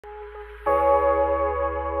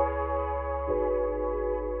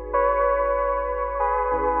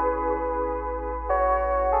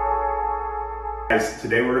Guys,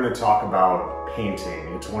 today we're going to talk about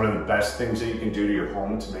painting. It's one of the best things that you can do to your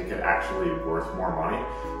home to make it actually worth more money.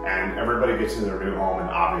 And everybody gets in their new home and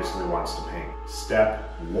obviously wants to paint. Step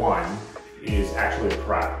one is actually a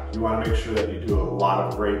prep. You want to make sure that you do a lot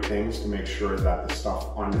of great things to make sure that the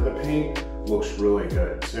stuff under the paint looks really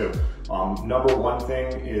good too. Number one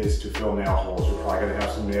thing is to fill nail holes. You're probably going to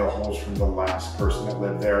have some nail holes from the last person that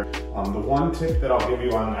lived there. The one tip that I'll give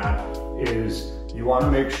you on that is you want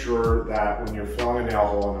to make sure that when you're filling a nail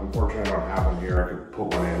hole, and unfortunately I don't have one here, I could put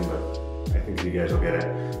one in, but I think you guys will get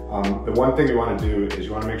it. The one thing you want to do is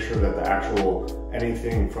you want to make sure that the actual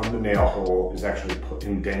anything from the nail hole is actually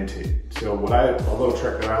indented. So a little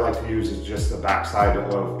trick that I like to use is just the backside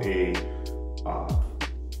of a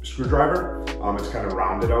screwdriver. It's kind of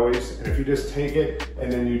rounded always, and if you just take it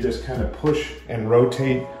and then you just kind of push and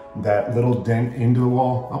rotate that little dent into the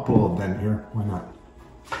wall. I'll put a little dent here, why not?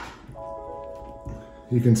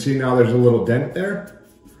 You can see now there's a little dent there.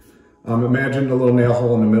 Imagine a little nail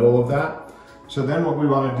hole in the middle of that. So then what we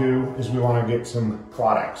want to do is we want to get some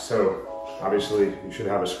products. So obviously you should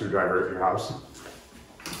have a screwdriver at your house.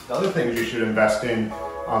 The other things you should invest in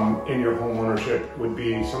your home ownership would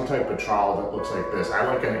be some type of trowel that looks like this. I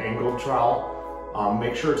like an angled trowel.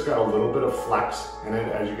 Make sure it's got a little bit of flex in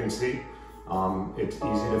it, as you can see. It's easy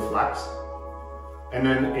to flex. And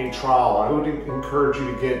then a trowel. I would encourage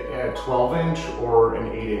you to get a 12-inch or an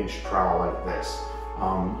 8-inch trowel like this.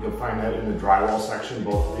 You'll find that in the drywall section,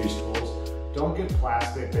 both of these tools. Don't get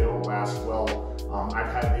plastic, they don't last well. I've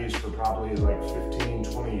had these for probably like 15,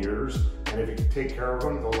 20 years. And if you can take care of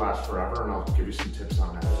them, they'll last forever, and I'll give you some tips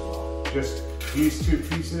on that as well. Just these two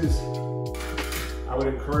pieces, I would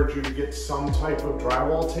encourage you to get some type of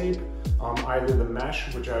drywall tape, either the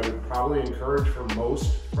mesh, which I would probably encourage for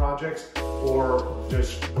most projects, or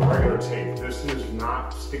just regular tape. This is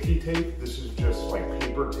not sticky tape, this is just like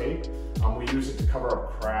paper tape. We use it to cover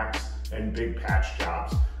up cracks and big patch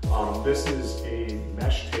jobs. This is a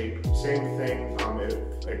mesh tape, same thing,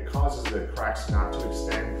 it causes the cracks not to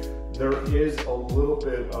extend. There is a little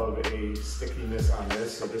bit of a stickiness on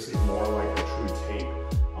this, so this is more like a true tape.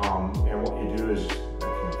 And what you do is,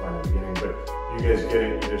 I can't find the beginning, but you guys get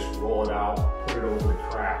it, you just roll it out, put it over the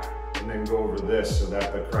crack, and then go over this so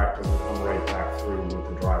that the crack doesn't come right back through with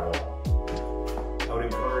the drywall. I would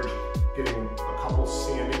encourage getting a couple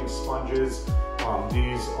sanding sponges.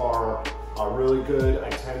 These are really good. I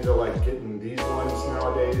tend to like getting these ones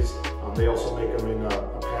nowadays. They also make them in a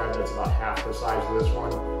pad that's about half the size of this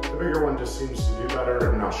one. The bigger one just seems to do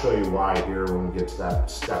better, and I'll show you why here when we get to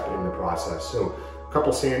that step in the process. So a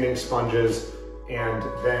couple sanding sponges and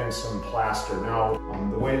then some plaster. Now,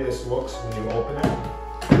 the way this looks when you open it,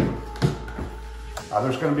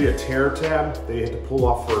 there's going to be a tear tab that you have to pull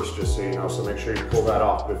off first, just so you know, so make sure you pull that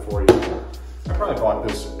off before you. I probably bought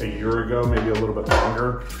this a year ago, maybe a little bit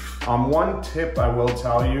longer. One tip I will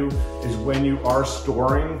tell you is when you are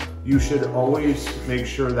storing, you should always make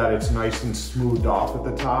sure that it's nice and smoothed off at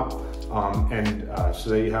the top, so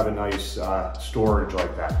that you have a nice storage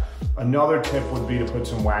like that. Another tip would be to put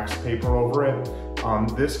some wax paper over it.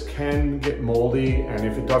 This can get moldy, and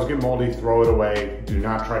if it does get moldy, throw it away. Do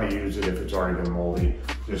not try to use it if it's already been moldy.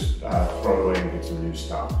 Just throw it away and get some new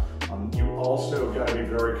stuff. You also got to be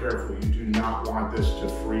very careful. You do not want this to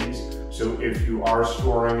freeze. So if you are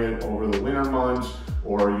storing it over the winter months,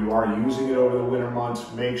 or you are using it over the winter months,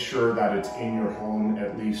 make sure that it's in your home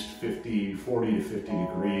at least 40 to 50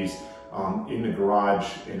 degrees. In the garage,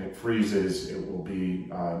 and it freezes, it will be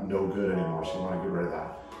no good anymore, so you want to get rid of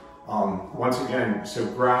that. Once again, so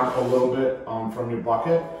grab a little bit from your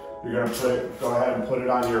bucket. You're going to go ahead and put it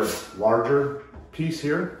on your larger piece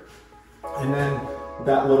here. And then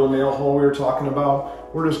that little nail hole we were talking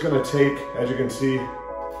about, we're just going to take, as you can see,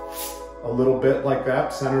 a little bit like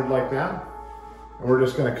that, centered like that. And we're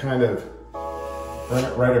just going to kind of run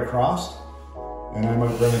it right across. And I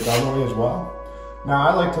might run it down the way as well. Now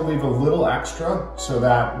I like to leave a little extra so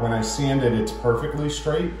that when I sand it, it's perfectly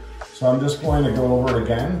straight. So I'm just going to go over it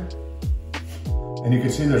again. And you can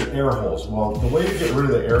see there's air holes. Well, the way to get rid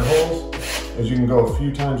of the air holes is you can go a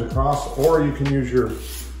few times across, or you can use your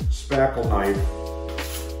spackle knife.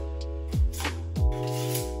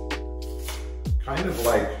 Kind of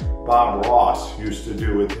like Bob Ross used to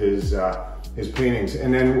do with his paintings.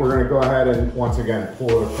 And then we're gonna go ahead and once again,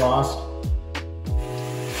 pull it across.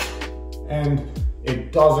 And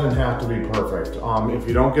it doesn't have to be perfect. If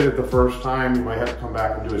you don't get it the first time, you might have to come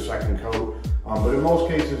back and do a second coat. But in most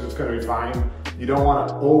cases, it's gonna be fine. You don't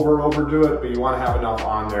wanna overdo it, but you wanna have enough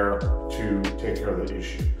on there to take care of the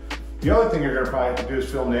issue. The other thing you're gonna probably have to do is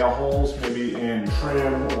fill nail holes, maybe in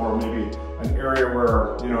trim or maybe an area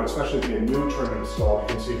where, you know, especially if you get new trim installed,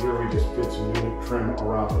 you can see here we just did some new trim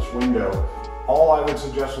around this window. All I would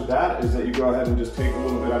suggest with that is that you go ahead and just take a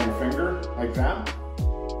little bit on your finger like that,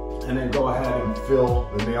 and then go ahead and fill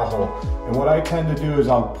the nail hole. And what I tend to do is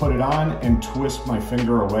I'll put it on and twist my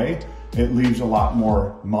finger away. It leaves a lot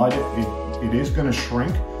more mud. It is gonna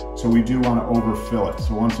shrink, so we do wanna overfill it.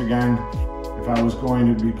 So once again, if I was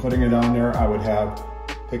going to be putting it on there, I would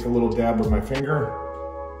take a little dab with my finger,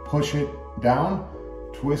 push it down,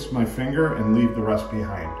 twist my finger, and leave the rest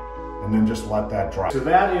behind. And then just let that dry. So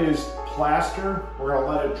that is plaster. We're gonna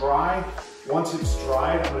let it dry. Once it's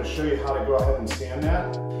dried, I'm gonna show you how to go ahead and sand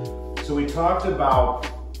that. So we talked about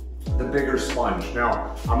the bigger sponge.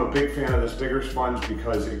 Now, I'm a big fan of this bigger sponge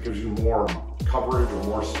because it gives you more coverage or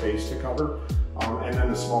more space to cover. And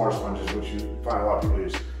then the smaller sponges, which you find a lot of people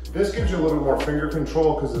use. This gives you a little more finger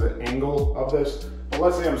control because of the angle of this. But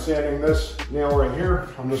let's say I'm sanding this nail right here.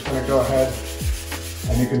 I'm just gonna go ahead,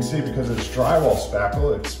 and you can see because it's drywall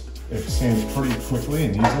spackle, it sands pretty quickly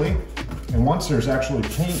and easily. And once there's actually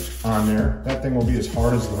paint on there, that thing will be as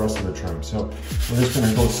hard as the rest of the trim. So we're just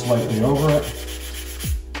gonna go slightly over it.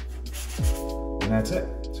 And that's it.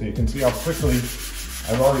 So you can see how quickly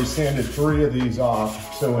I've already sanded 3 of these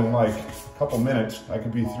off. So in like a couple minutes, I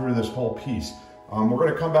could be through this whole piece. We're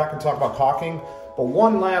gonna come back and talk about caulking. But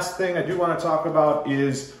one last thing I do wanna talk about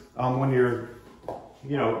is when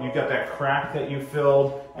you've got that crack that you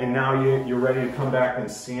filled and now you're ready to come back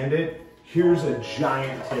and sand it. Here's a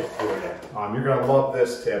giant tip for you. You're gonna love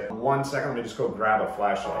this tip. 1 second, let me just go grab a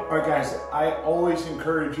flashlight. All right guys, I always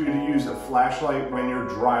encourage you to use a flashlight when you're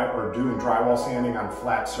doing drywall sanding on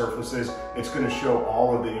flat surfaces. It's gonna show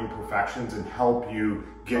all of the imperfections and help you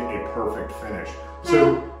get a perfect finish.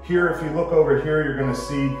 So here, if you look over here, you're gonna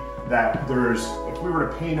see that if we were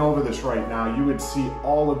to paint over this right now, you would see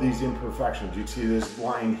all of these imperfections. You'd see this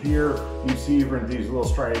line here, you'd see even these little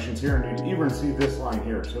striations here, and you'd even see this line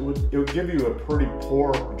here. So it would give you a pretty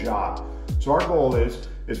poor job. So our goal is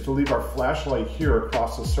to leave our flashlight here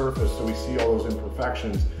across the surface so we see all those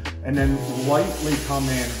imperfections, and then lightly come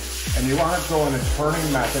in, and you want to go in a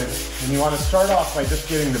turning method, and you want to start off by just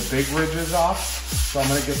getting the big ridges off. So I'm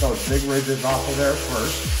going to get those big ridges off of there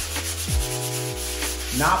first.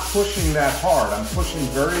 Not pushing that hard, I'm pushing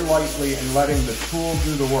very lightly and letting the tool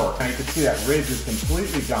do the work. And you can see that ridge is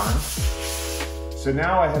completely gone. So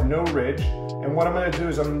now I have no ridge. And what I'm gonna do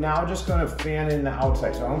is I'm now just gonna fan in the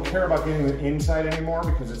outside. So I don't care about getting the inside anymore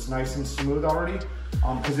because it's nice and smooth already.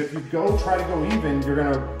 Because if you try to go even, you're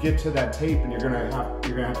gonna get to that tape and you're gonna have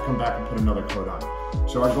to come back and put another coat on.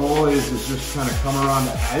 So our goal is just kind of come around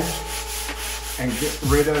the edge and get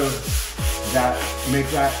rid of that, make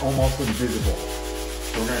that almost invisible.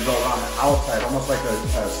 So we're gonna go around the outside, almost like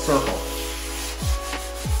a circle.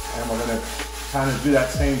 And we're gonna kind of do that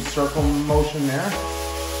same circle motion there.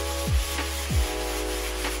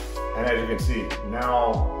 And as you can see,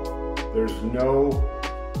 now there's no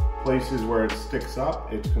places where it sticks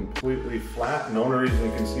up. It's completely flat. And the only reason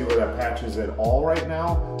you can see where that patch is at all right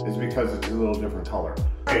now is because it's a little different color.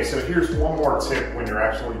 Okay, so here's one more tip when you're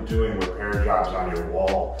actually doing repair jobs on your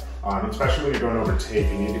wall. Especially when you're going over tape,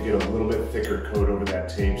 you need to get a little bit thicker coat over that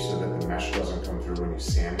tape so that the mesh doesn't come through when you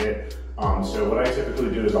sand it. So what I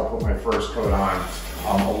typically do is I'll put my first coat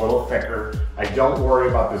on a little thicker. I don't worry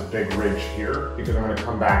about this big ridge here because I'm going to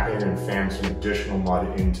come back in and fan some additional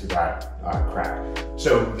mud into that crack.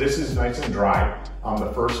 So this is nice and dry.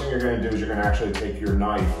 The first thing you're going to do is you're going to actually take your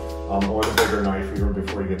knife or the bigger knife even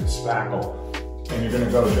before you get the spackle, and you're going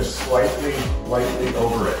to go just lightly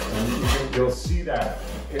over it. And you'll see that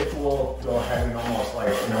it will go ahead and almost like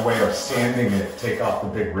in a way of sanding it, take off the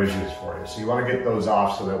big ridges for you. So you want to get those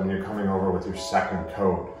off so that when you're coming over with your second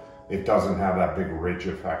coat, it doesn't have that big ridge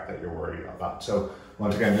effect that you're worried about. So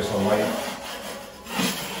once again, just a light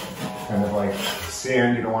kind of like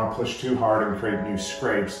sand. You don't want to push too hard and create new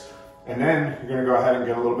scrapes. And then you're going to go ahead and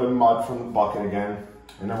get a little bit of mud from the bucket again.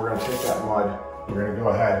 And then we're going to take that mud, we're going to go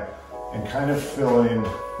ahead and kind of fill in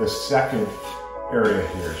the second area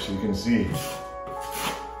here. So you can see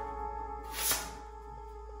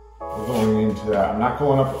we're going into that. I'm not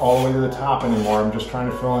going up all the way to the top anymore. I'm just trying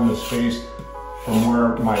to fill in the space from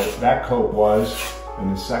where that coat was in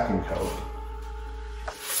the second coat.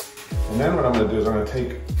 And then what I'm going to do is I'm going to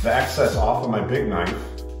take the excess off of my big knife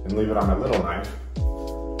and leave it on my little knife.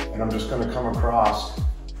 And I'm just going to come across. I'm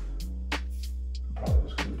probably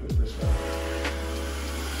just going to do it this way.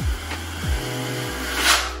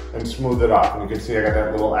 And smooth it off. And you can see I got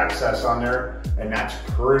that little excess on there. And that's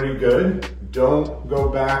pretty good. Don't go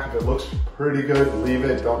back. If it looks pretty good, leave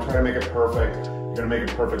it. Don't try to make it perfect. you're gonna make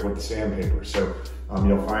it perfect with the sandpaper. So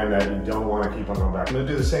you'll find that you don't want to keep on going back. I'm gonna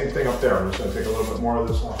do the same thing up there. I'm just gonna take a little bit more of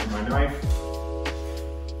this off of my knife.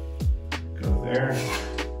 Go there.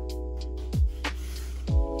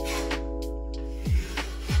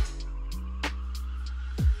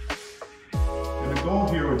 And the goal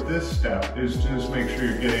here with this step is to just make sure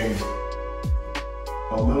you're getting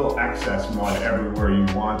a little excess mud everywhere you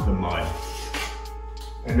want the mud.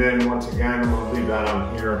 And then once again, I'm gonna leave that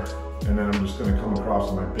on here, and then I'm just gonna come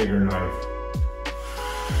across with my bigger knife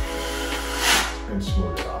and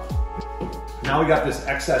smooth it off. Now we got this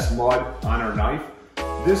excess mud on our knife.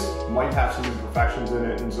 This might have some imperfections in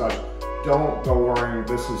it and such. Don't go worrying,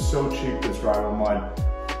 this is so cheap, this drywall mud.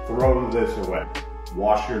 Throw this away.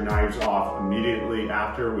 Wash your knives off immediately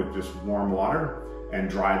after with just warm water and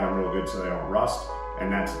dry them real good so they don't rust.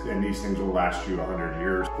 And these things will last you 100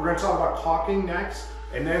 years. We're gonna talk about caulking next,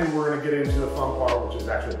 and then we're gonna get into the fun part, which is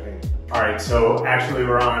actually painting. All right, so actually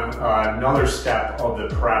we're on another step of the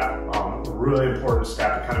prep, really important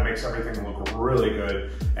step. It kind of makes everything look really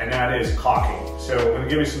good, and that is caulking. So I'm gonna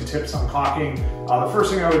give you some tips on caulking. The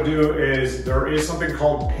first thing I would do is there is something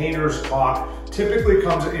called painter's caulk. Typically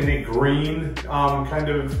comes in a green kind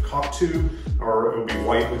of caulk tube, or it would be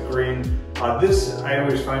white with green. This I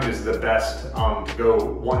always find is the best to go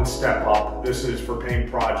one step up. This is for paint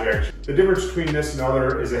projects. The difference between this and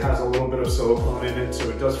other is it has a little bit of silicone in it, so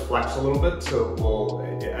it does flex a little bit. So it will,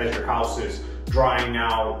 as your house is drying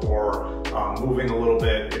out or moving a little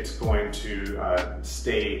bit, it's going to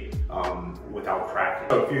stay without cracking.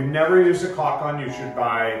 So if you've never used a caulk gun, you should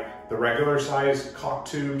buy the regular size caulk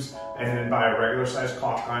tubes and then buy a regular size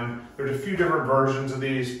caulk gun. There's a few different versions of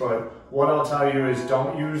these, but what I'll tell you is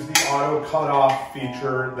don't use the auto cut off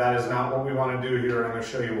feature. That is not what we want to do here, and I'm going to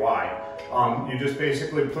show you why. You just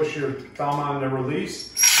basically push your thumb on the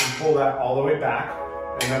release and pull that all the way back,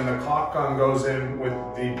 and then the caulk gun goes in with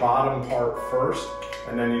the bottom part first,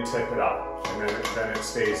 and then you tip it up, and then it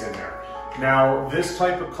stays in there. Now, this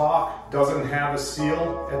type of caulk doesn't have a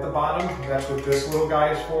seal at the bottom. That's what this little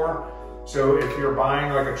guy is for. So if you're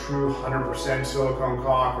buying like a true 100% silicone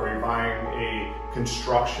caulk, or you're buying a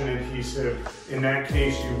construction adhesive, in that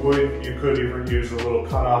case you could even use a little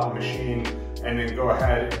cut-off machine and then go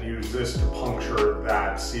ahead and use this to puncture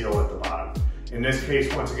that seal at the bottom. In this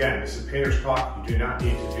case, once again, this is painter's caulk. You do not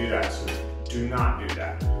need to do that, so do not do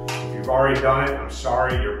that. If you've already done it, I'm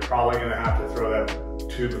sorry, you're probably gonna have to throw that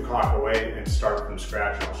tube of caulk away and start from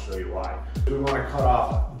scratch, and I'll show you why. We wanna cut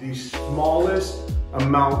off the smallest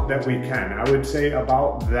amount that we can. I would say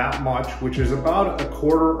about that much, which is about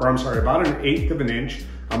about an eighth of an inch,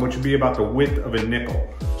 which would be about the width of a nickel.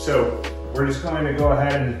 So we're just going to go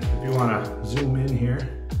ahead and, if you wanna zoom in here,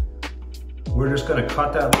 we're just gonna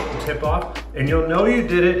cut that tip off, and you'll know you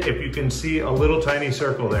did it if you can see a little tiny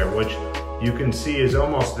circle there, which you can see is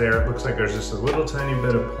almost there. It looks like there's just a little tiny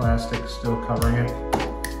bit of plastic still covering it.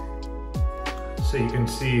 So you can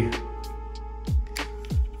see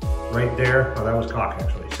right there. Oh, that was caulk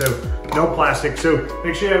actually. So no plastic. So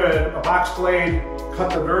make sure you have a box blade,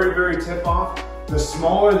 cut the very, very tip off. The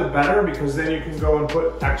smaller the better, because then you can go and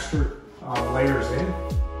put extra layers in.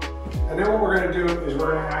 And then what we're gonna do is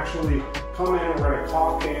we're gonna actually come in and we're gonna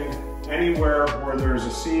caulk in anywhere where there's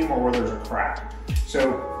a seam or where there's a crack.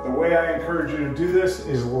 So the way I encourage you to do this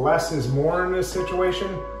is less is more in this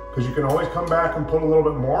situation, because you can always come back and put a little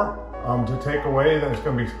bit more to take away, then it's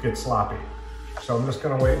gonna get sloppy. So I'm just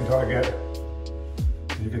gonna wait until I get,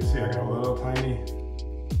 you can see I got a little tiny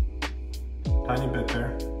bit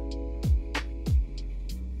there.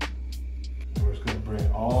 I'm just gonna bring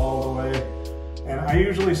it all the way. And I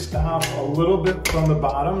usually stop a little bit from the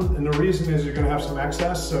bottom, and the reason is you're gonna have some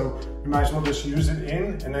excess, so you might as well just use it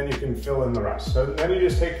in, and then you can fill in the rest. So then you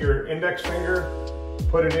just take your index finger,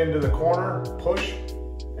 put it into the corner, push,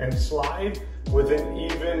 and slide with an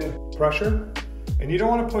even pressure. And you don't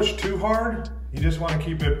wanna push too hard, you just wanna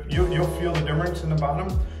keep it, you'll feel the difference in the bottom,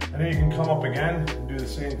 and then you can come up again and do the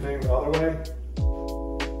same thing the other way.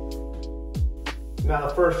 Now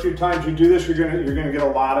the first few times you do this, you're gonna get a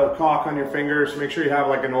lot of caulk on your fingers. Make sure you have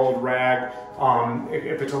like an old rag.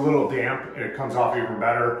 If it's a little damp, it comes off even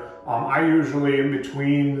better. I usually, in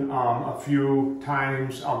between a few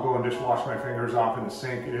times, I'll go and just wash my fingers off in the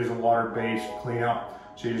sink. It is a water-based cleanup,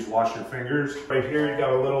 so you just wash your fingers. Right here, you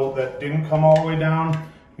got a little that didn't come all the way down.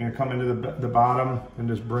 You're gonna come into the bottom and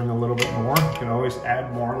just bring a little bit more. You can always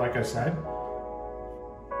add more, like I said.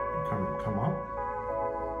 Come up.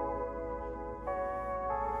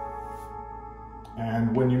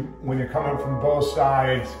 And when you're coming from both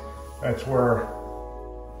sides, that's where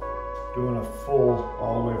doing a full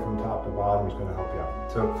all the way from top to bottom is going to help you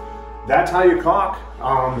out. So that's how you caulk.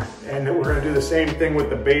 And then we're gonna do the same thing with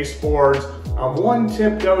the baseboards. One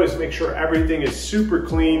tip though is make sure everything is super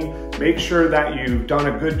clean. Make sure that you've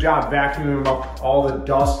done a good job vacuuming up all the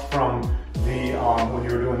dust from the when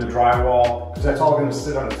you were doing the drywall, because that's all going to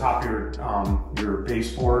sit on the top of your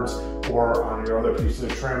baseboards or on your other pieces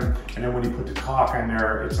of trim. And then when you put the caulk in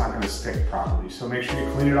there, it's not going to stick properly. So make sure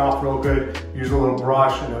you clean it off real good. Use a little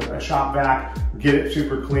brush and a shop vac. Get it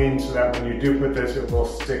super clean so that when you do put this, it will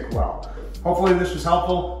stick well. Hopefully this was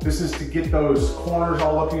helpful. This is to get those corners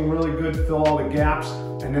all looking really good, fill all the gaps,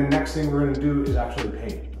 and then next thing we're going to do is actually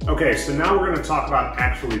paint. Okay, so now we're going to talk about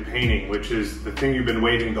actually painting, which is the thing you've been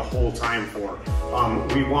waiting the whole time for.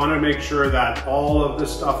 We want to make sure that all of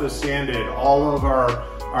this stuff is sanded, all of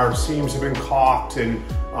our seams have been caulked, and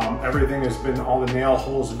everything has been, all the nail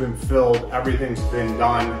holes have been filled, everything's been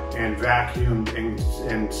done and vacuumed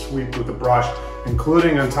and swept with the brush,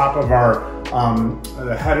 including on top of our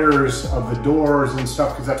the headers of the doors and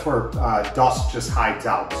stuff, because that's where dust just hides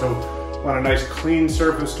out. So want a nice clean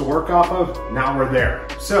surface to work off of. Now we're there.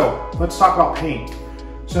 So let's talk about paint.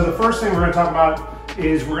 So the first thing we're going to talk about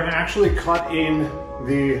is we're going to actually cut in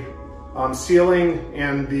the ceiling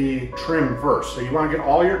and the trim first. So you want to get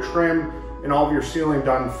all your trim and all of your ceiling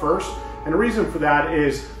done first. And the reason for that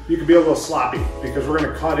is you could be a little sloppy because we're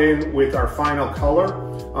going to cut in with our final color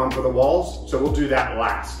for the walls. So we'll do that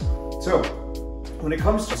last. So when it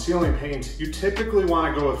comes to ceiling paint, you typically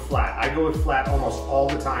want to go with flat. I go with flat almost all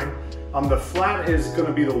the time. The flat is going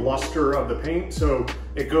to be the luster of the paint, so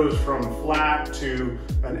it goes from flat to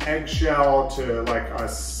an eggshell to like a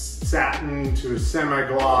satin to a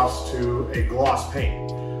semi-gloss to a gloss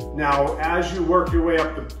paint. Now, as you work your way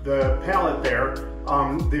up the palette there,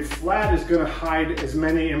 the flat is going to hide as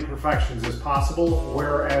many imperfections as possible,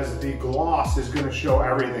 whereas the gloss is going to show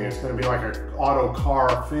everything. It's going to be like an auto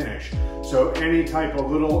car finish. So any type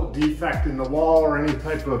of little defect in the wall or any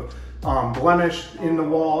type of blemish in the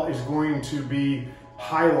wall is going to be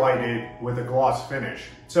highlighted with a gloss finish.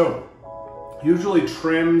 So usually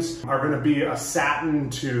trims are going to be a satin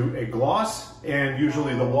to a gloss, and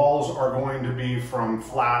usually the walls are going to be from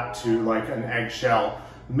flat to like an eggshell,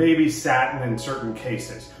 maybe satin in certain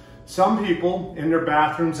cases. Some people in their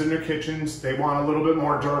bathrooms, in their kitchens, they want a little bit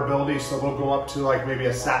more durability, so they'll go up to like maybe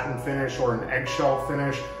a satin finish or an eggshell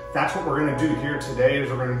finish. That's what we're going to do here today, is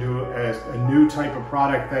we're going to do a new type of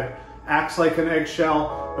product that acts like an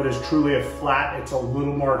eggshell, but is truly a flat. It's a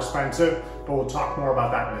little more expensive, but we'll talk more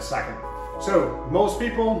about that in a second. So most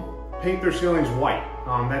people paint their ceilings white.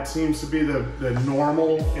 That seems to be the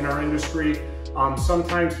normal in our industry.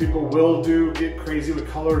 Sometimes people will get crazy with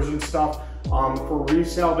colors and stuff. For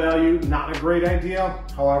resale value, not a great idea.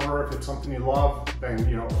 However, if it's something you love, then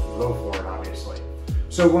go for it, obviously.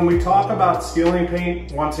 So when we talk about ceiling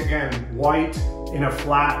paint, once again, white in a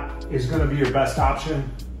flat is going to be your best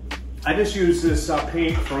option. I just use this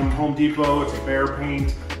paint from Home Depot. It's a Behr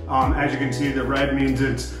paint. As you can see, the red means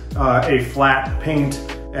it's a flat paint.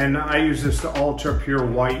 And I use this to ultra pure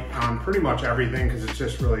white on pretty much everything because it's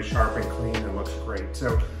just really sharp and clean and looks great.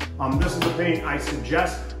 So this is the paint I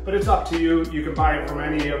suggest, but it's up to you. You can buy it from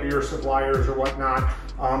any of your suppliers or whatnot.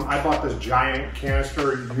 I bought this giant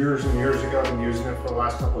canister years and years ago. I've been using it for the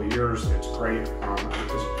last couple of years. It's great. I would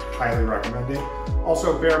just highly recommend it.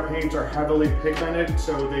 Also, Behr paints are heavily pigmented,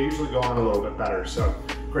 so they usually go on a little bit better. So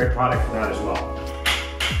great product for that as well.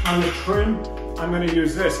 On the trim, I'm going to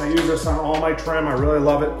use this. I use this on all my trim. I really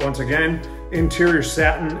love it. Once again, interior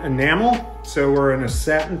satin enamel. So we're in a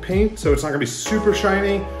satin paint, so it's not going to be super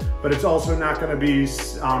shiny, but it's also not going to be,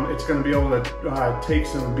 it's going to be able to take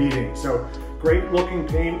some beating. So great looking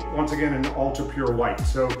paint, once again, in ultra pure white.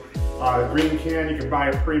 So green can, you can buy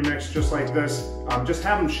a pre-mix just like this. Just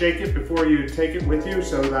have them shake it before you take it with you,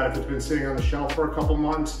 so that if it's been sitting on the shelf for a couple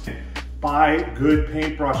months, buy good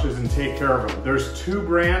paintbrushes and take care of them. There's two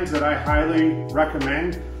brands that I highly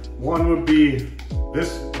recommend. One would be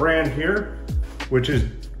this brand here, which is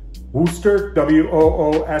Wooster,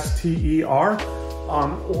 W-O-O-S-T-E-R,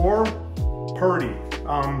 or Purdy.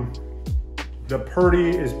 The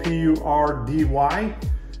Purdy is P-U-R-D-Y,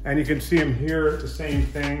 and you can see them here, the same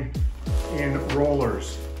thing in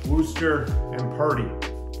rollers, Wooster and Purdy.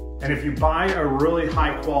 And if you buy a really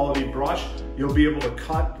high quality brush, you'll be able to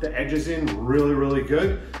cut the edges in really, really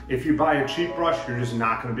good. If you buy a cheap brush, you're just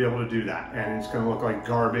not going to be able to do that. And it's going to look like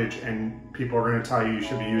garbage, and people are going to tell you you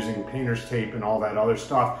should be using painter's tape and all that other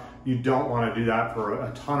stuff. You don't want to do that for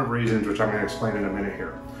a ton of reasons, which I'm going to explain in a minute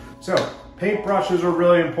here. So paint brushes are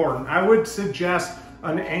really important. I would suggest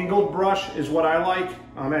an angled brush is what I like.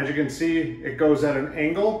 As you can see, it goes at an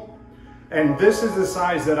angle. And this is the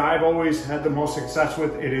size that I've always had the most success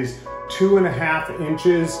with. It is 2.5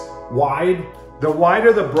 inches wide. The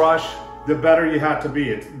wider the brush, the better you have to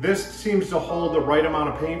be. This seems to hold the right amount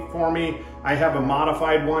of paint for me. I have a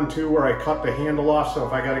modified one too where I cut the handle off, so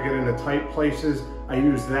if I gotta get into tight places, I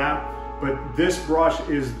use that. But this brush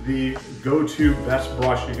is the go-to best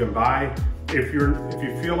brush you can buy. If you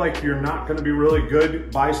feel like you're not gonna be really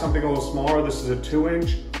good, buy something a little smaller. This is a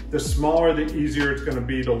 2-inch. The smaller, the easier it's gonna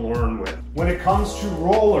be to learn with. When it comes to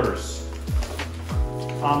rollers,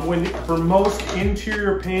 for most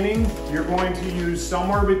interior painting, you're going to use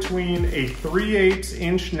somewhere between a 3/8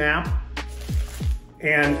 inch nap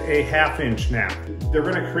and a 1/2 inch nap. They're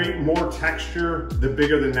gonna create more texture the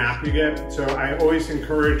bigger the nap you get. So I always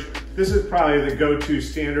encourage, this is probably the go-to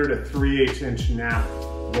standard, a 3/8 inch nap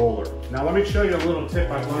roller. Now let me show you a little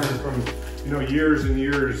tip I've learned from years and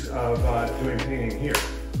years of doing painting here.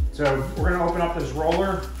 So we're gonna open up this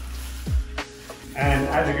roller, and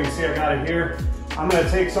as you can see, I got it here. I'm gonna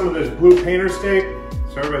take some of this blue painter's tape.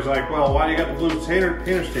 So everybody's like, well, why do you got the blue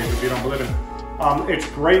painter's tape if you don't believe it? It's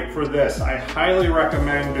great for this. I highly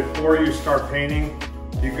recommend before you start painting,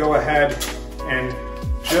 you go ahead and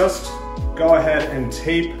just go ahead and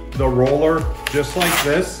tape the roller just like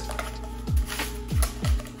this.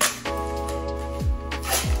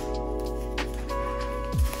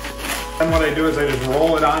 And what I do is I just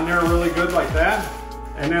roll it on there really good like that.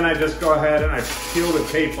 And then I just go ahead and I peel the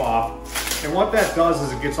tape off. And what that does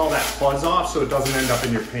is it gets all that fuzz off so it doesn't end up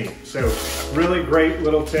in your paint. So really great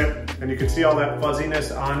little tip. And you can see all that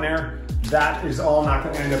fuzziness on there. That is all not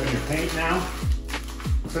gonna end up in your paint now.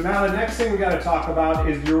 So now the next thing we gotta talk about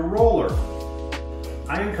is your roller.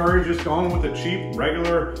 I encourage just going with a cheap,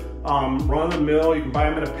 regular, run-of-the-mill, you can buy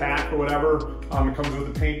them in a pack or whatever. It comes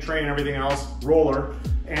with a paint tray and everything else, roller.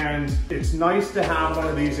 And it's nice to have one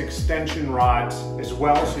of these extension rods as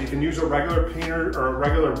well, so you can use a regular painter or a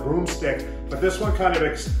regular broomstick, but this one kind of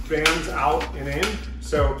expands out and in,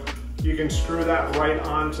 so you can screw that right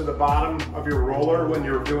onto the bottom of your roller when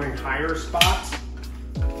you're doing higher spots.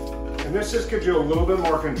 And this just gives you a little bit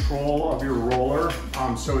more control of your roller,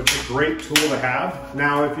 so it's a great tool to have.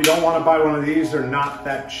 Now, if you don't want to buy one of these, they're not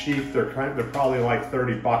that cheap. They're probably like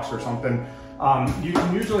 30 bucks or something. You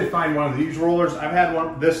can usually find one of these rollers. I've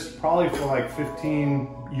had this probably for like 15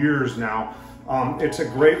 years now. It's a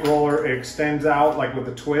great roller. It extends out like with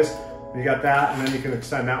a twist. You got that, and then you can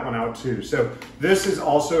extend that one out too. So this is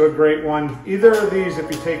also a great one. Either of these,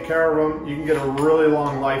 if you take care of them, you can get a really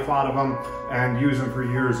long life out of them and use them for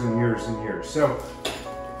years and years and years. So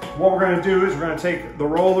what we're gonna do is we're gonna take the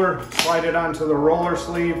roller, slide it onto the roller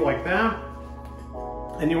sleeve like that.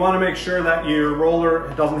 And you wanna make sure that your roller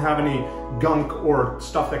doesn't have any gunk or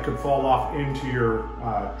stuff that could fall off into your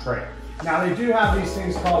tray. Now they do have these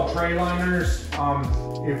things called tray liners.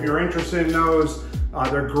 If you're interested in those,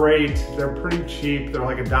 they're great. They're pretty cheap. They're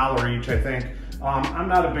like $1 each, I think. I'm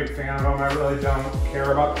not a big fan of them. I really don't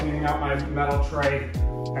care about cleaning out my metal tray.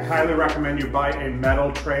 I highly recommend you buy a metal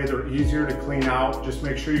tray. They're easier to clean out. Just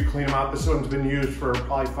make sure you clean them out. This one's been used for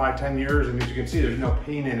probably 5-10 years, and as you can see, there's no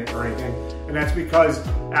paint in it or anything. And that's because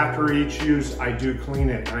after each use, I do clean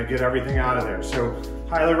it and I get everything out of there. So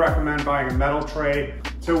highly recommend buying a metal tray.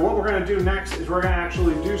 So what we're gonna do next is we're gonna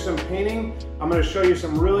actually do some painting. I'm gonna show you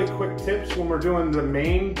some really quick tips when we're doing the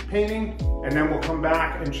main painting, and then we'll come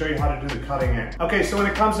back and show you how to do the cutting in. Okay, so when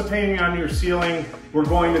it comes to painting on your ceiling, we're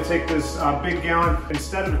going to take this big gallon.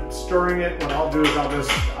 Instead of stirring it, what I'll do is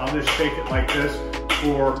I'll just shake it like this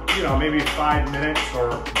for, maybe 5 minutes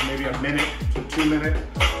or maybe a minute to 2 minutes.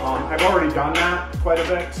 I've already done that quite a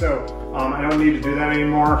bit, so I don't need to do that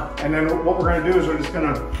anymore. And then what we're gonna do is we're just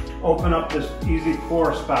gonna open up this easy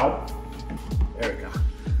pour spout. There we go.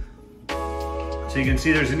 So you can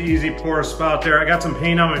see there's an easy pour spout there. I got some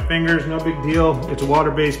paint on my fingers, no big deal. It's a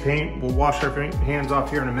water-based paint. We'll wash our hands off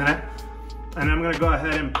here in a minute. And I'm gonna go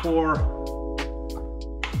ahead and pour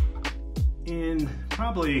in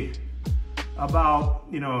probably about,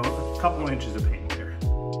 a couple inches of paint there.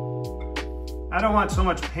 I don't want so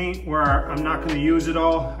much paint where I'm not gonna use it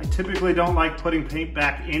all. I typically don't like putting paint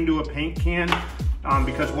back into a paint can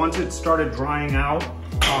because once it started drying out,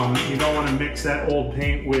 you don't wanna mix that old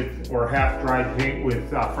paint or half-dried paint with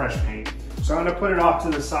fresh paint. So I'm gonna put it off to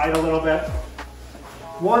the side a little bit.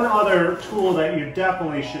 One other tool that you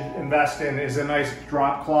definitely should invest in is a nice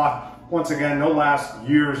drop cloth. Once again, they'll last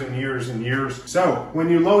years and years and years. So when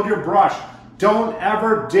you load your brush, don't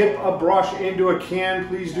ever dip a brush into a can.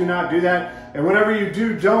 Please do not do that. And whenever you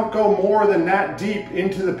do, don't go more than that deep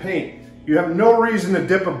into the paint. You have no reason to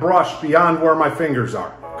dip a brush beyond where my fingers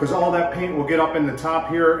are, because all that paint will get up in the top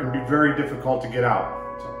here and be very difficult to get out.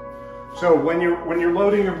 So when you're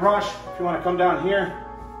loading your brush, if you want to come down here,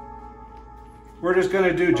 we're just going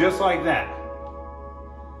to do just like that.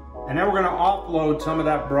 And then we're gonna offload some of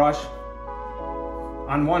that brush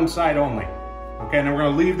on one side only. Okay, and then we're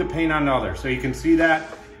gonna leave the paint on the other. So you can see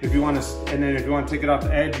that if you wanna, and then if you wanna take it off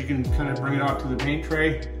the edge, you can kind of bring it out to the paint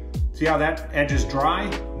tray. See how that edge is dry?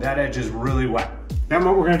 That edge is really wet. Then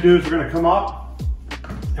what we're gonna do is we're gonna come up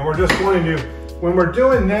and we're just going to, when we're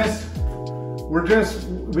doing this,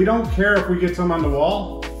 we don't care if we get some on the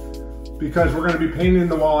wall because we're gonna be painting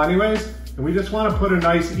the wall anyways. And we just wanna put a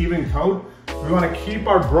nice even coat. We wanna keep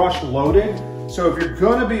our brush loaded. So if you're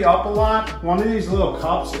gonna be up a lot, one of these little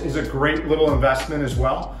cups is a great little investment as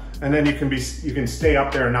well. And then you can stay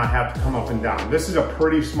up there and not have to come up and down. This is a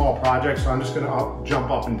pretty small project, so I'm just gonna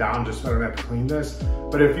jump up and down just so I don't have to clean this.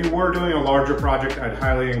 But if you were doing a larger project, I'd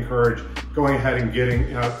highly encourage going ahead and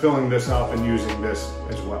filling this up and using this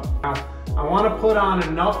as well. Now, I wanna put on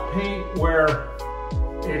enough paint where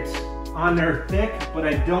it's on there thick, but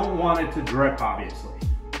I don't want it to drip, obviously.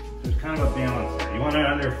 There's kind of a balance there. You want it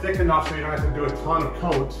on there thick enough so you don't have to do a ton of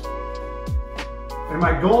coats. And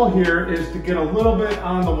my goal here is to get a little bit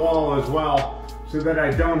on the wall as well so that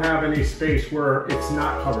I don't have any space where it's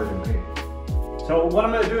not covered in paint. So what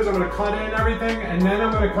I'm gonna do is I'm gonna cut in everything and then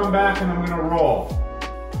I'm gonna come back and I'm gonna roll.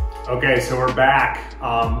 Okay, so we're back.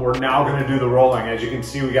 We're now gonna do the rolling. As you can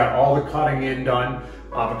see, we got all the cutting in done.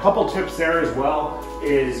 A couple tips there as well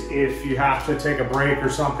is if you have to take a break or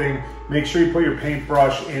something, make sure you put your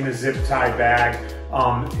paintbrush in a zip tie bag.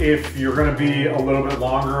 If you're gonna be a little bit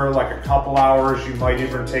longer, like a couple hours, you might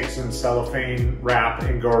even take some cellophane wrap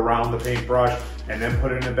and go around the paintbrush and then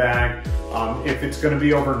put it in a bag. If it's gonna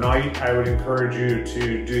be overnight, I would encourage you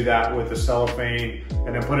to do that with the cellophane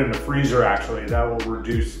and then put it in the freezer actually. That will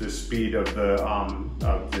reduce the speed of the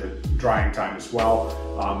drying time as well.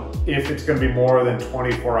 If it's gonna be more than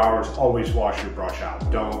 24 hours, always wash your brush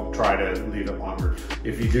out. Don't try to leave it longer.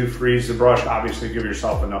 If you do freeze the brush, obviously give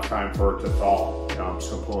yourself enough time for it to thaw.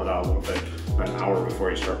 So pull it out a little bit, an hour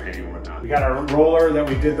before you start painting or whatnot. We got our roller that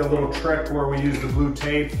we did the little trick where we used the blue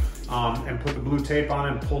tape and put the blue tape on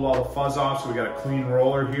and pulled all the fuzz off. So we got a clean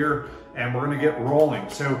roller here and we're gonna get rolling.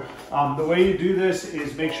 So the way you do this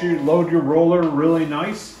is make sure you load your roller really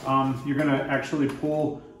nice. You're gonna actually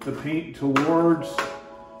pull the paint towards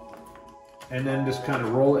and then just kind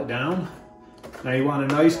of roll it down. Now you want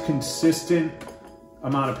a nice consistent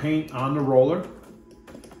amount of paint on the roller.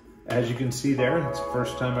 As you can see there, it's the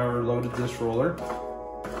first time I ever loaded this roller.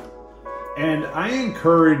 And I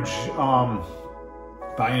encourage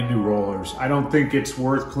buying new rollers. I don't think it's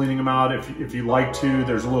worth cleaning them out. If you like to,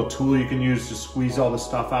 there's a little tool you can use to squeeze all the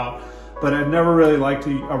stuff out. But I've never really liked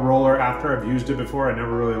a roller after I've used it before. I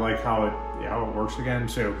never really like how it works again.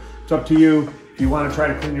 So it's up to you. If you want to try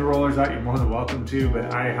to clean your rollers out, you're more than welcome to, but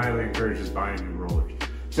I highly encourage just buying new rollers.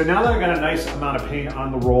 So now that I've got a nice amount of paint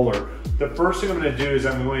on the roller, the first thing I'm going to do is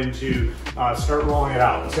I'm going to start rolling it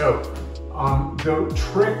out. So the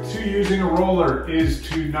trick to using a roller is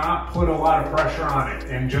to not put a lot of pressure on it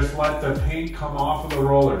and just let the paint come off of the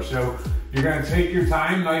roller. So you're going to take your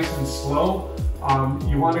time nice and slow.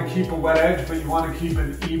 You want to keep a wet edge, but you want to keep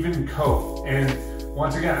an even coat. And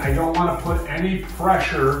once again, I don't want to put any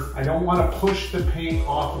pressure. I don't want to push the paint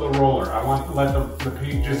off of the roller. I want to let the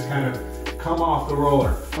paint just kind of come off the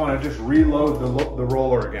roller. I want to just reload the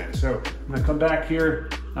roller again. So I'm going to come back here.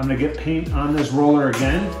 I'm going to get paint on this roller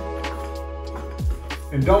again.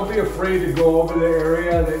 And don't be afraid to go over the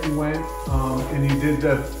area that you went and you did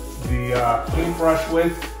the paintbrush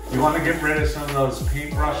with. You want to get rid of some of those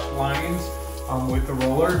paintbrush lines with the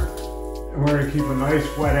roller. And we're going to keep a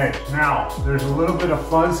nice wet edge. Now, there's a little bit of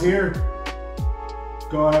fuzz here.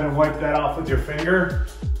 Go ahead and wipe that off with your finger.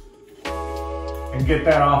 And get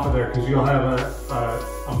that off of there because you'll have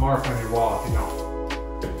a mark on your wall if you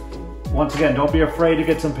don't. Once again, don't be afraid to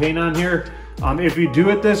get some paint on here. If you do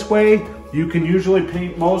it this way, you can usually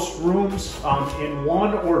paint most rooms in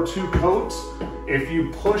 1 or 2 coats. If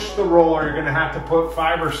you push the roller, you're gonna have to put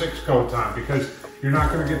 5 or 6 coats on because you're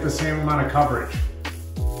not gonna get the same amount of coverage.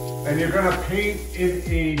 And you're gonna paint in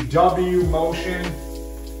a W motion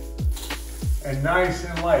and nice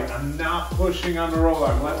and light. I'm not pushing on the roller.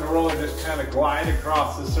 I'm letting the roller just kind of glide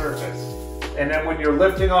across the surface. And then when you're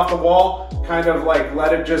lifting off the wall, kind of like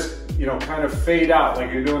let it just, kind of fade out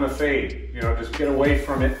like you're doing a fade. Just get away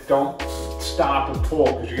from it. Don't stop and pull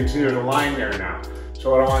because you can see there's a line there now.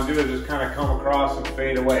 So what I want to do is just kind of come across and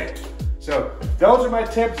fade away. So those are my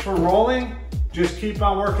tips for rolling. Just keep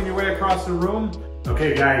on working your way across the room.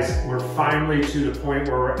 Okay guys, we're finally to the point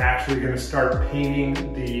where we're actually going to start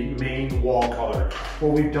painting the main wall color.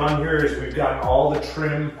 What we've done here is we've got all the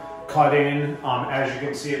trim cut in. As you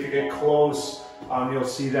can see, if you get close, you'll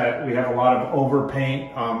see that we have a lot of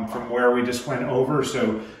overpaint from where we just went over.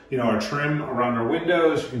 So, you know, our trim around our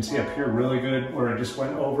windows, you can see up here really good where it just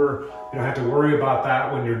went over. You don't have to worry about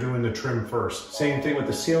that when you're doing the trim first. Same thing with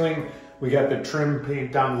the ceiling. We got the trim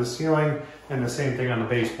paint down to the ceiling and the same thing on the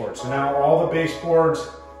baseboard. So now all the baseboards,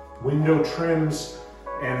 window trims,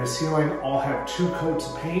 and the ceiling all have 2 coats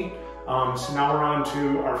of paint. So now we're on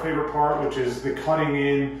to our favorite part, which is the cutting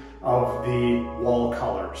in of the wall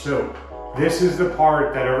color. So this is the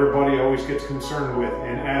part that everybody always gets concerned with.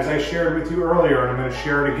 And as I shared with you earlier, and I'm going to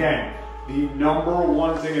share it again, the number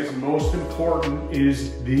one thing that's most important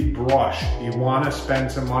is the brush. You want to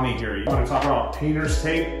spend some money here. You want to talk about painter's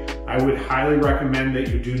tape. I would highly recommend that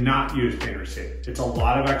you do not use painter's tape. It's a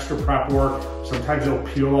lot of extra prep work. Sometimes it'll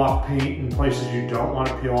peel off paint in places you don't want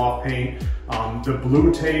to peel off paint. The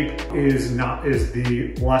blue tape is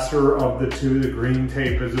the lesser of the two. The green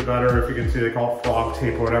tape is the better. If you can see, they call it frog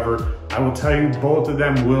tape or whatever. I will tell you, both of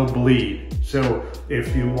them will bleed. So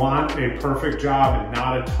if you want a perfect job and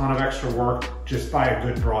not a ton of extra work, just buy a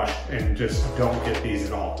good brush and just don't get these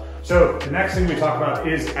at all. So the next thing we talk about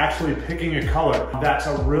is actually picking a color. That's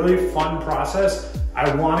a really fun process.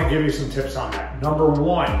 I want to give you some tips on that. Number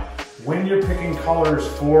one, when you're picking colors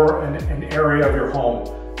for an area of your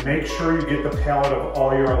home, make sure you get the palette of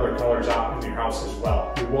all your other colors out in your house as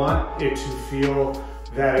well. You want it to feel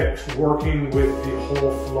that it's working with the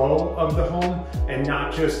whole flow of the home and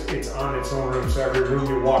not just it's on its own room. So every room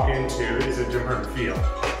you walk into is a different feel.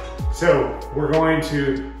 So we're going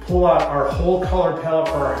to pull out our whole color palette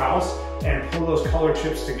for our house and pull those color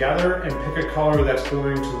chips together and pick a color that's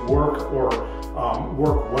going to work or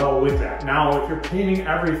work well with that. Now, if you're painting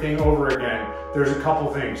everything over again, there's a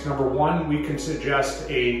couple things. Number one, we can suggest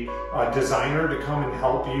a designer to come and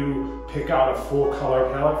help you pick out a full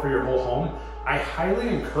color palette for your whole home. I highly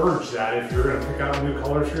encourage that if you're going to pick out new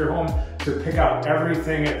colors for your home, to pick out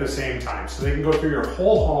everything at the same time. So they can go through your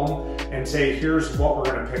whole home and say, here's what we're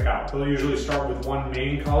going to pick out. They'll usually start with one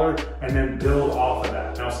main color and then build off of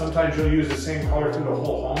that. Now, sometimes you'll use the same color through the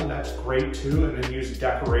whole home. That's great too. And then use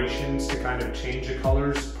decorations to kind of change the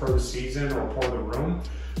colors per the season or per the room.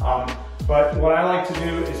 But what I like to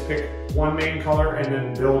do is pick one main color and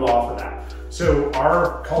then build off of that. So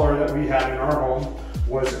our color that we had in our home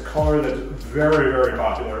was a color that's very, very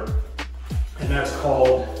popular, and that's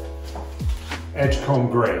called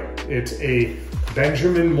Edgecomb Gray. It's a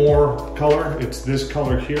Benjamin Moore color. It's this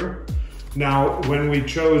color here. Now, when we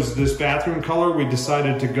chose this bathroom color, we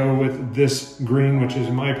decided to go with this green, which is,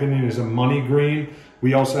 in my opinion, is a money green.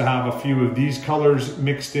 We also have a few of these colors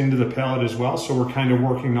mixed into the palette as well, so we're kind of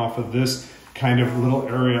working off of this kind of little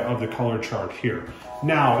area of the color chart here.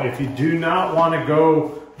 Now, if you do not want to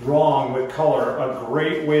go wrong with color, a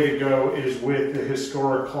great way to go is with the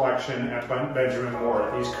historic collection at Benjamin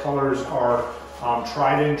Moore. These colors are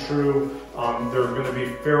tried and true. They're going to be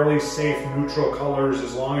fairly safe, neutral colors.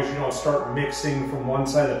 As long as you don't start mixing from one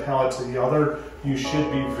side of the palette to the other, you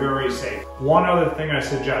should be very safe. One other thing I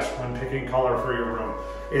suggest when picking color for your room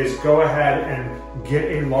is go ahead and get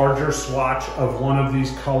a larger swatch of one of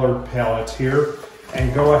these color palettes here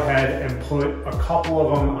and go ahead and put a couple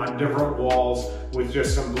of them on different walls with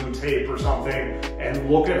just some blue tape or something and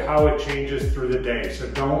look at how it changes through the day. So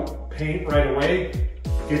don't paint right away.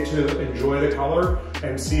 Get to enjoy the color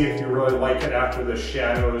and see if you really like it after the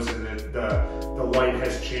shadows and the light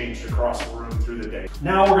has changed across the room through the day.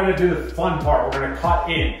 Now we're gonna do the fun part. We're gonna cut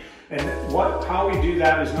in. And how we do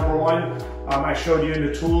that is, number one, I showed you in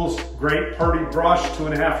the tools, great party brush,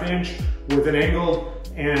 2.5 inch with an angle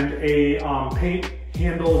and a paint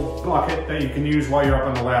handle bucket that you can use while you're up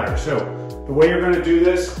on the ladder. So the way you're gonna do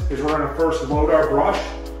this is we're gonna first load our brush.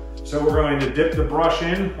 So we're going to dip the brush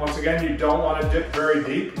in. Once again, you don't want to dip very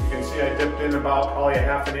deep. You can see I dipped in about probably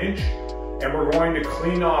 1/2 inch. And we're going to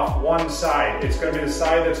clean off one side. It's going to be the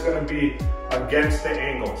side that's going to be against the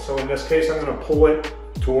angle. So in this case, I'm going to pull it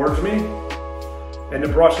towards me. And the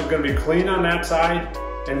brush is going to be clean on that side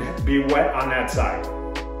and be wet on that side.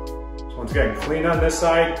 So once again, clean on this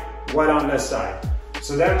side, wet on this side.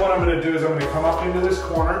 So then what I'm going to do is I'm going to come up into this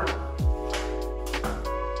corner.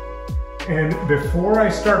 And before I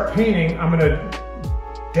start painting, I'm gonna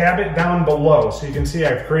dab it down below. So you can see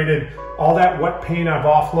I've created all that wet paint I've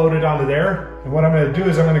offloaded onto there. And what I'm gonna do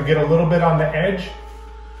is I'm gonna get a little bit on the edge.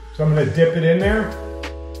 So I'm gonna dip it in there.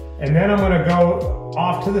 And then I'm gonna go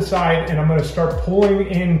off to the side and I'm gonna start pulling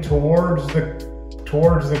in towards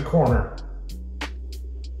the corner.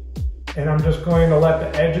 And I'm just going to let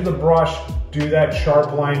the edge of the brush do that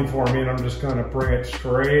sharp line for me, and I'm just gonna bring it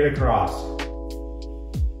straight across.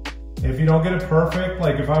 If you don't get it perfect,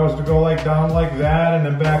 like if I was to go like down like that and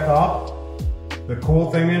then back up, the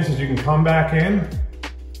cool thing is you can come back in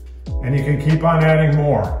and you can keep on adding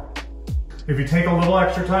more. If you take a little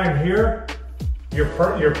extra time here, your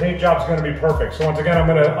paint job is going to be perfect. So once again, I'm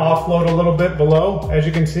going to offload a little bit below, as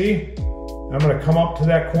you can see. I'm going to come up to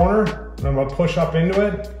that corner and I'm going to push up into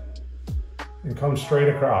it and come straight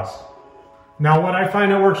across. Now what I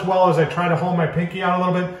find that works well is I try to hold my pinky out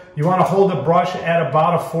a little bit. You want to hold the brush at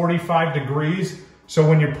about a 45 degrees. So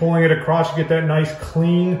when you're pulling it across, you get that nice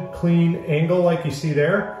clean angle like you see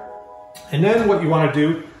there. And then what you want to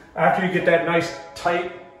do, after you get that nice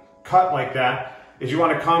tight cut like that, is you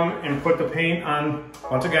want to come and put the paint on,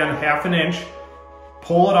 once again, 1/2 inch,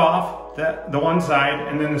 pull it off, the one side,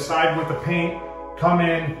 and then the side with the paint, come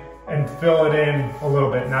in and fill it in a little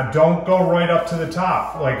bit. Now don't go right up to the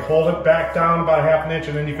top, like hold it back down about 1/2 inch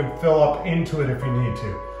and then you can fill up into it if you need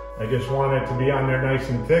to. I just want it to be on there nice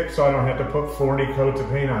and thick so I don't have to put 40 coats of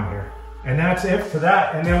paint on here. And that's it for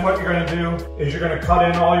that. And then what you're gonna do is you're gonna cut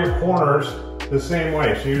in all your corners the same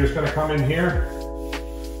way. So you're just gonna come in here.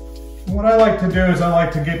 What I like to do is I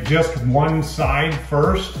like to get just one side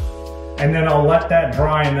first, and then I'll let that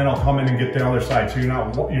dry, and then I'll come in and get the other side. So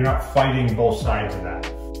you're not fighting both sides of that.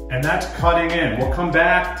 And that's cutting in. We'll come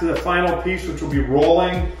back to the final piece, which will be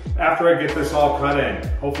rolling after I get this all cut in.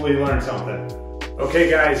 Hopefully you learned something.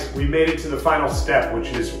 Okay guys, we made it to the final step, which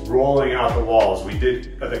is rolling out the walls. We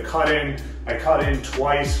did the cut in. I cut in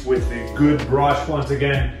twice with the good brush. Once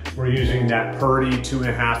again, we're using that Purdy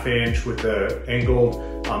 2.5 inch with the angled,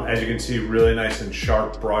 as you can see, really nice and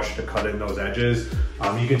sharp brush to cut in those edges.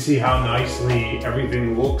 You can see how nicely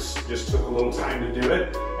everything looks. Just took a little time to do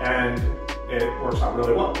it, and it works out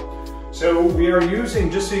really well. So we are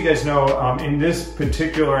using, just so you guys know, in this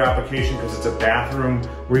particular application, because it's a bathroom,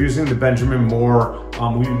 we're using the Benjamin Moore.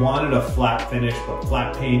 We wanted a flat finish, but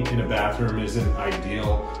flat paint in a bathroom isn't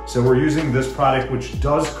ideal. So we're using this product, which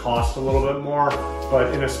does cost a little bit more,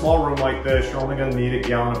 but in a small room like this, you're only gonna need a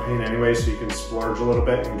gallon of paint anyway, so you can splurge a little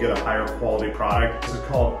bit and get a higher quality product. This is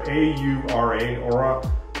called Aura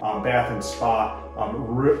Bath and Spa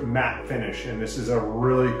matte finish, and this is a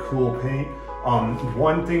really cool paint.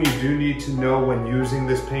 One thing you do need to know when using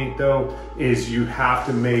this paint though, is you have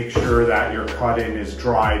to make sure that your cut-in is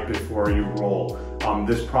dried before you roll.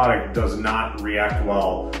 This product does not react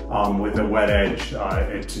well with a wet edge.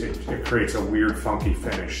 It creates a weird funky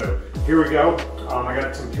finish. So here we go. I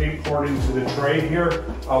got some paint poured into the tray here.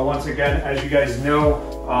 Once again, as you guys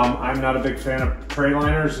know, I'm not a big fan of tray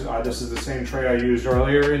liners. This is the same tray I used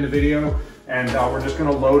earlier in the video. And we're just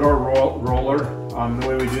gonna load our roller. The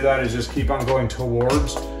way we do that is just keep on going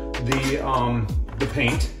towards the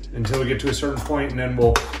paint until we get to a certain point, and then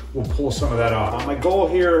we'll pull some of that off. My goal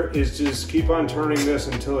here is just keep on turning this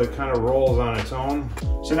until it kind of rolls on its own.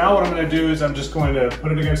 So now what I'm gonna do is I'm just going to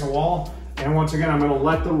put it against the wall, and once again, I'm gonna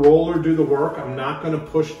let the roller do the work. I'm not gonna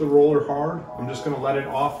push the roller hard. I'm just gonna let it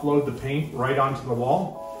offload the paint right onto the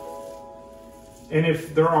wall. And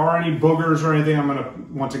if there are any boogers or anything, I'm gonna,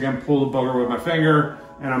 once again, pull the booger with my finger,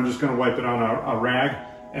 and I'm just gonna wipe it on a rag.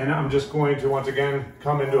 And I'm just going to, once again,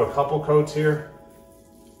 come into a couple coats here.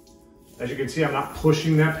 As you can see, I'm not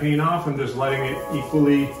pushing that paint off. I'm just letting it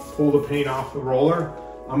equally pull the paint off the roller.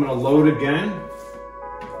 I'm gonna load again.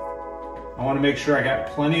 I wanna make sure I got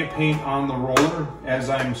plenty of paint on the roller as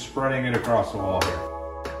I'm spreading it across the wall here.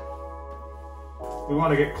 We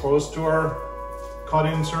wanna get close to our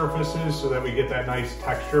cut-in surfaces so that we get that nice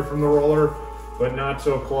texture from the roller, but not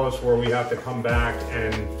so close where we have to come back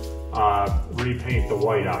and repaint the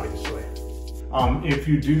white, obviously. If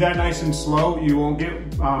you do that nice and slow, you won't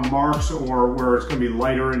get marks or where it's gonna be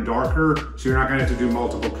lighter and darker, so you're not gonna have to do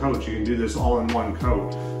multiple coats. You can do this all in one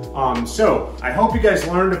coat. So I hope you guys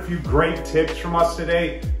learned a few great tips from us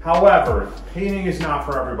today. However, painting is not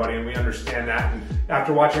for everybody, and we understand that. And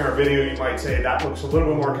after watching our video, you might say that looks a little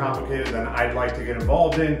bit more complicated than I'd like to get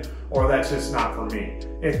involved in, or that's just not for me.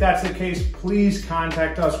 If that's the case, please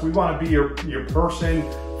contact us. We want to be your person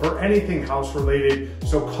for anything house related.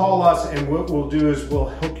 So call us, and what we'll do is we'll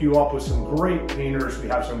hook you up with some great painters. We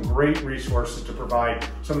have some great resources to provide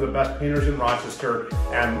some of the best painters in Rochester.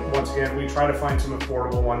 And once again, we try to find some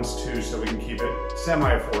affordable ones too, so we can keep it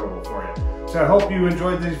semi-affordable for you. So I hope you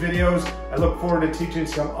enjoyed these videos. I look forward to teaching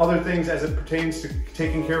some other things as it pertains to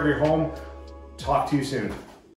taking care of your home. Talk to you soon.